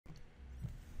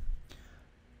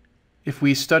If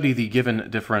we study the given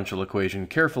differential equation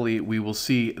carefully, we will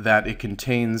see that it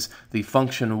contains the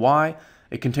function y,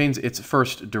 it contains its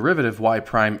first derivative y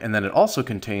prime, and then it also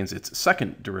contains its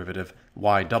second derivative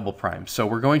y double prime. So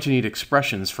we're going to need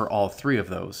expressions for all three of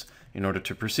those in order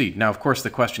to proceed. Now, of course,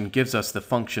 the question gives us the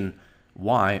function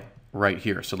y right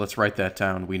here. So let's write that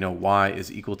down. We know y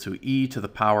is equal to e to the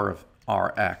power of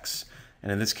rx.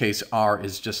 And in this case, r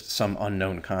is just some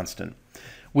unknown constant.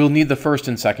 We'll need the first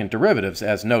and second derivatives,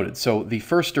 as noted. So the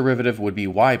first derivative would be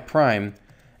y prime,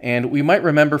 and we might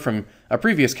remember from a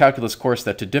previous calculus course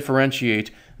that to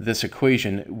differentiate this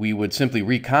equation, we would simply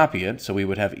recopy it, so we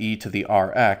would have e to the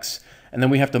rx, and then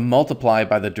we have to multiply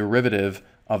by the derivative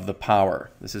of the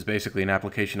power. This is basically an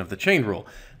application of the chain rule.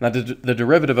 Now the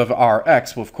derivative of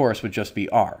rx, well, of course, would just be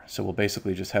r, so we'll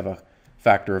basically just have a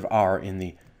factor of r in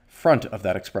the front of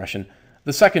that expression.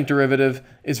 The second derivative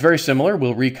is very similar.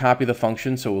 We'll recopy the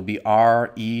function, so it will be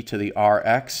r e to the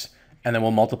rx, and then we'll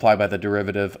multiply by the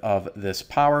derivative of this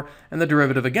power, and the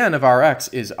derivative again of rx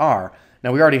is r.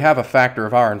 Now we already have a factor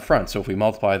of r in front, so if we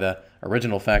multiply the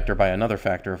original factor by another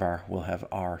factor of r, we'll have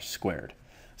r squared.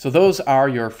 So those are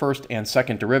your first and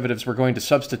second derivatives. We're going to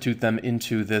substitute them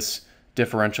into this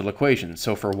differential equation.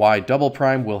 So for y double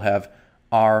prime, we'll have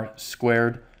r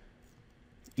squared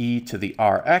e to the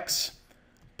rx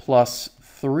plus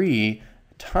 3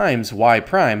 times y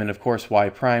prime, and of course y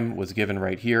prime was given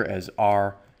right here as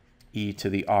r e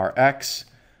to the rx,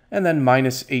 and then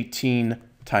minus 18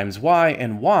 times y,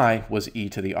 and y was e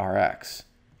to the rx.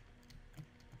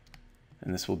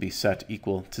 And this will be set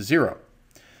equal to 0.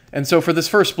 And so for this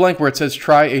first blank where it says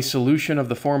try a solution of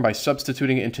the form by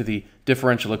substituting it into the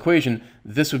differential equation,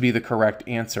 this would be the correct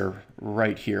answer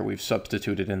right here. We've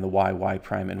substituted in the y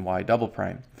prime, and y double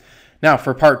prime. Now,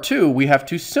 for part 2, we have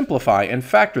to simplify and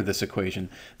factor this equation.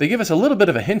 They give us a little bit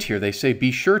of a hint here. They say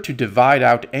be sure to divide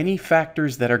out any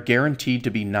factors that are guaranteed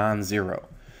to be non-zero.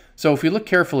 So if we look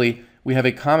carefully, we have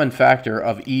a common factor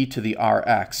of e to the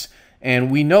rx,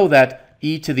 and we know that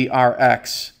e to the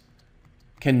rx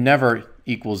can never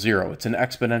equal 0. It's an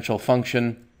exponential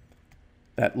function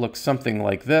that looks something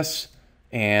like this,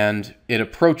 and it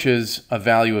approaches a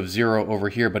value of 0 over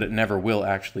here, but it never will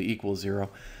actually equal 0.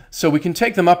 So we can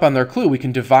take them up on their clue. We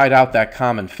can divide out that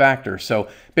common factor. So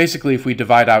basically, if we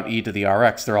divide out e to the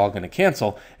rx, they're all going to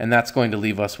cancel, and that's going to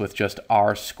leave us with just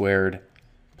r squared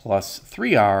plus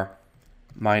 3r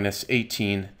minus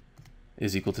 18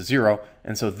 is equal to 0.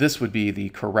 And so this would be the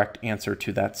correct answer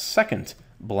to that second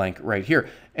blank right here.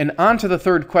 And on to the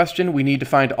third question, we need to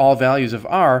find all values of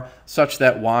r such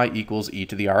that y equals e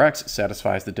to the rx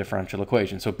satisfies the differential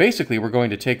equation. So basically, we're going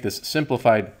to take this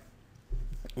simplified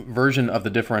version of the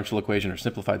differential equation, or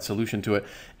simplified solution to it,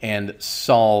 and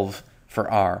solve for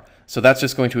r. So that's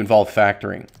just going to involve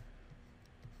factoring.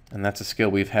 And that's a skill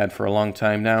we've had for a long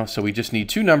time now. So we just need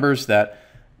two numbers that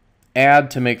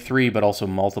add to make 3, but also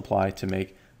multiply to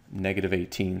make negative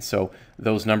 18. So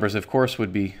those numbers, of course,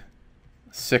 would be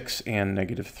 6 and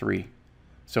negative 3.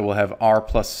 So we'll have r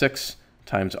plus 6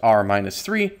 times r minus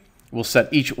 3. We'll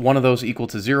set each one of those equal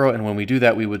to 0, and when we do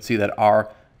that, we would see that r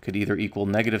could either equal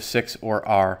negative 6 or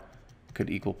r could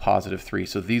equal positive 3.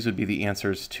 So these would be the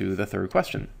answers to the third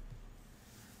question.